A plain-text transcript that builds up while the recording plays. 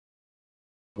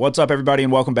What's up, everybody,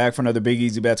 and welcome back for another Big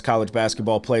Easy Bets college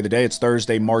basketball play of the day. It's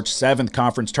Thursday, March 7th.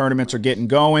 Conference tournaments are getting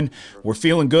going. We're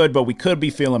feeling good, but we could be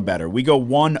feeling better. We go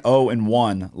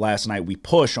 1-0-1 last night. We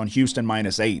push on Houston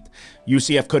 -8.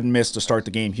 UCF couldn't miss to start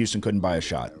the game. Houston couldn't buy a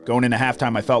shot. Going into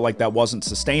halftime, I felt like that wasn't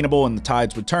sustainable and the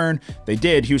tides would turn. They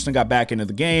did. Houston got back into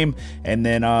the game, and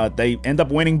then they end up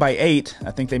winning by 8.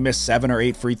 I think they missed 7 or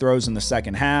 8 free throws in the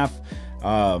second half.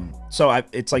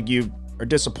 It's like you are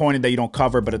disappointed that you don't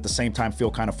cover, but at the same time feel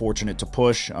kind of fortunate to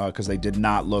push because they did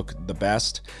not look the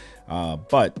best.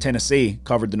 But Tennessee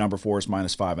covered the number for us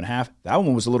 -5.5. That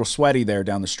one was a little sweaty there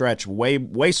down the stretch. Way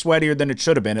sweatier than it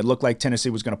should have been. It looked like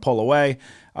Tennessee was going to pull away.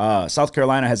 South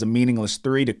Carolina has a meaningless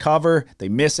 3 to cover. They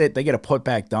miss it. They get a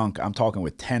putback dunk. I'm talking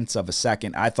with tenths of a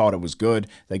second. I thought it was good.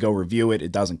 They go review it.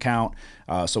 It doesn't count.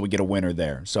 So we get a winner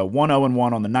there. So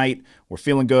 1-0-1 on the night. We're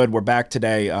feeling good. We're back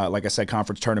today. Like I said,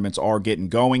 conference tournaments are getting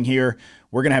going here.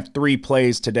 We're going to have 3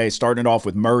 plays today, starting it off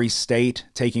with Murray State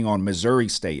taking on Missouri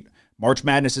State. March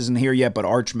Madness isn't here yet, but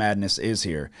Arch Madness is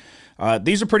here.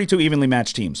 These are pretty two evenly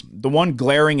matched teams. The one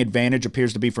glaring advantage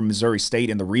appears to be from Missouri State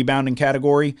in the rebounding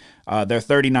category. They're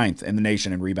 39th in the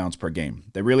nation in rebounds per game.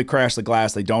 They really crash the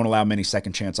glass. They don't allow many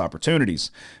second chance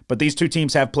opportunities. But these two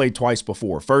teams have played twice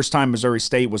before. First time, Missouri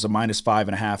State was a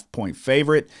 -5.5 point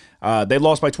favorite. They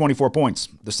lost by 24 points.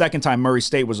 The second time, Murray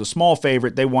State was a small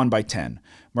favorite. They won by 10.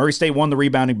 Murray State won the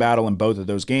rebounding battle in both of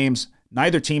those games.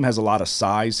 Neither team has a lot of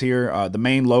size here. The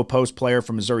main low post player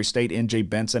from Missouri State, N.J.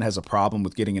 Benson, has a problem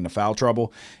with getting into foul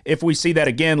trouble. If we see that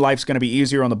again, life's going to be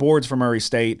easier on the boards for Murray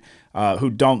State, who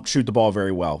don't shoot the ball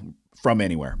very well from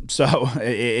anywhere. So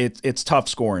it's tough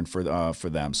scoring for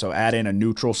them. So add in a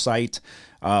neutral site.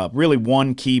 Really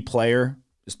one key player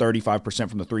is 35%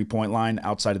 from the three-point line.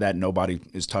 Outside of that, nobody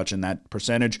is touching that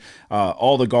percentage.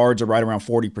 All the guards are right around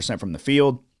 40% from the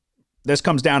field. This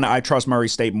comes down to I trust Murray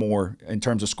State more in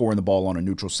terms of scoring the ball on a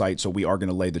neutral site, so we are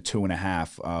going to lay the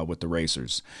 2.5 with the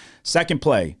Racers. Second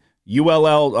play,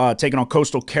 ULL taking on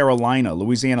Coastal Carolina.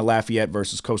 Louisiana Lafayette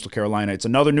versus Coastal Carolina. It's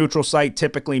another neutral site,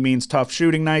 typically means tough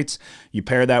shooting nights. You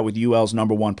pair that with UL's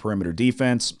 #1 perimeter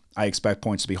defense. I expect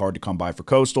points to be hard to come by for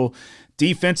Coastal.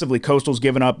 Defensively, Coastal's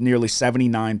given up nearly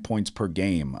 79 points per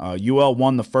game. UL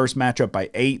won the first matchup by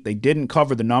 8. They didn't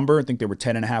cover the number. I think they were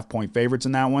 10.5 point favorites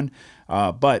in that one.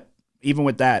 But even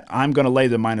with that, I'm going to lay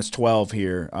the -12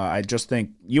 here. I just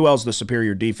think UL's the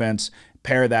superior defense.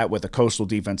 Pair that with a Coastal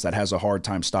defense that has a hard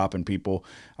time stopping people.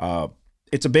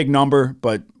 It's a big number,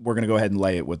 but we're going to go ahead and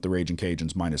lay it with the Raging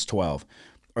Cajuns -12.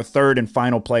 Our third and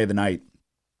final play of the night.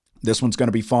 This one's going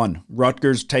to be fun.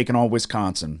 Rutgers taking on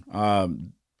Wisconsin.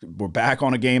 We're back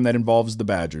on a game that involves the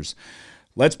Badgers.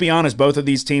 Let's be honest, both of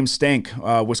these teams stink.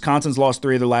 Wisconsin's lost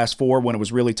 3 of their last 4 when it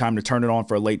was really time to turn it on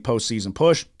for a late postseason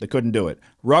push. They couldn't do it.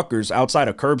 Rutgers, outside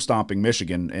of curb-stomping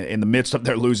Michigan, in the midst of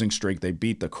their losing streak, they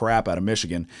beat the crap out of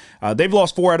Michigan. They've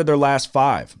lost 4 out of their last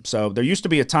 5. So there used to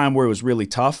be a time where it was really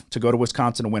tough to go to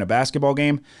Wisconsin and win a basketball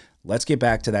game. Let's get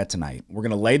back to that tonight. We're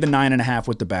going to lay the 9.5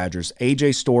 with the Badgers.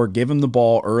 A.J. Storr, give him the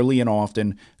ball early and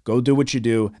often. Go do what you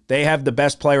do. They have the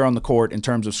best player on the court in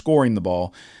terms of scoring the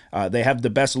ball. They have the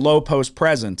best low post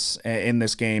presence in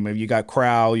this game. You got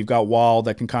Crowell, you've got Wall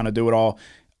that can kind of do it all.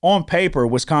 On paper,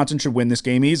 Wisconsin should win this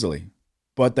game easily,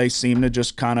 but they seem to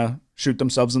just kind of shoot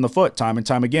themselves in the foot time and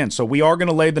time again. So we are going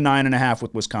to lay the 9.5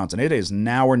 with Wisconsin. It is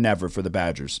now or never for the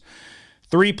Badgers.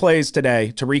 3 plays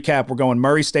today. To recap, we're going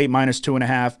Murray State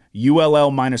 -2.5,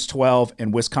 ULL -12,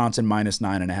 and Wisconsin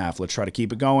 -9.5. Let's try to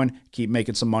keep it going, keep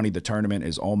making some money. The tournament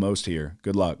is almost here.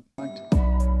 Good luck.